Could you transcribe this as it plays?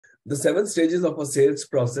The 7 stages of a sales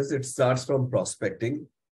process, it starts from prospecting.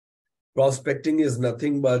 Prospecting is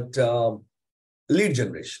nothing but lead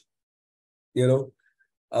generation.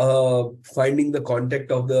 Finding the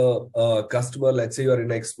contact of the customer. Let's say you're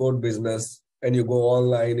in export business and you go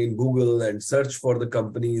online in Google and search for the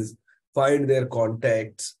companies, find their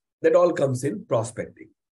contacts. That all comes in prospecting.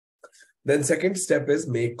 Then second step is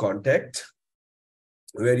make contact,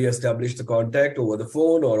 where you establish the contact over the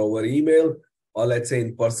phone or over email, or let's say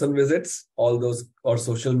in person visits, all those, or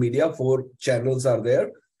social media. 4 channels are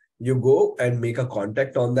there. You go and make a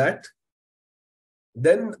contact on that.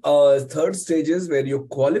 Then third stage is where you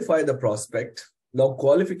qualify the prospect. Now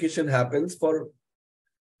qualification happens for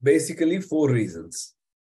basically 4 reasons.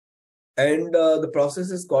 And the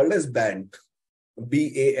process is called as BANT,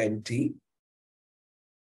 BANT.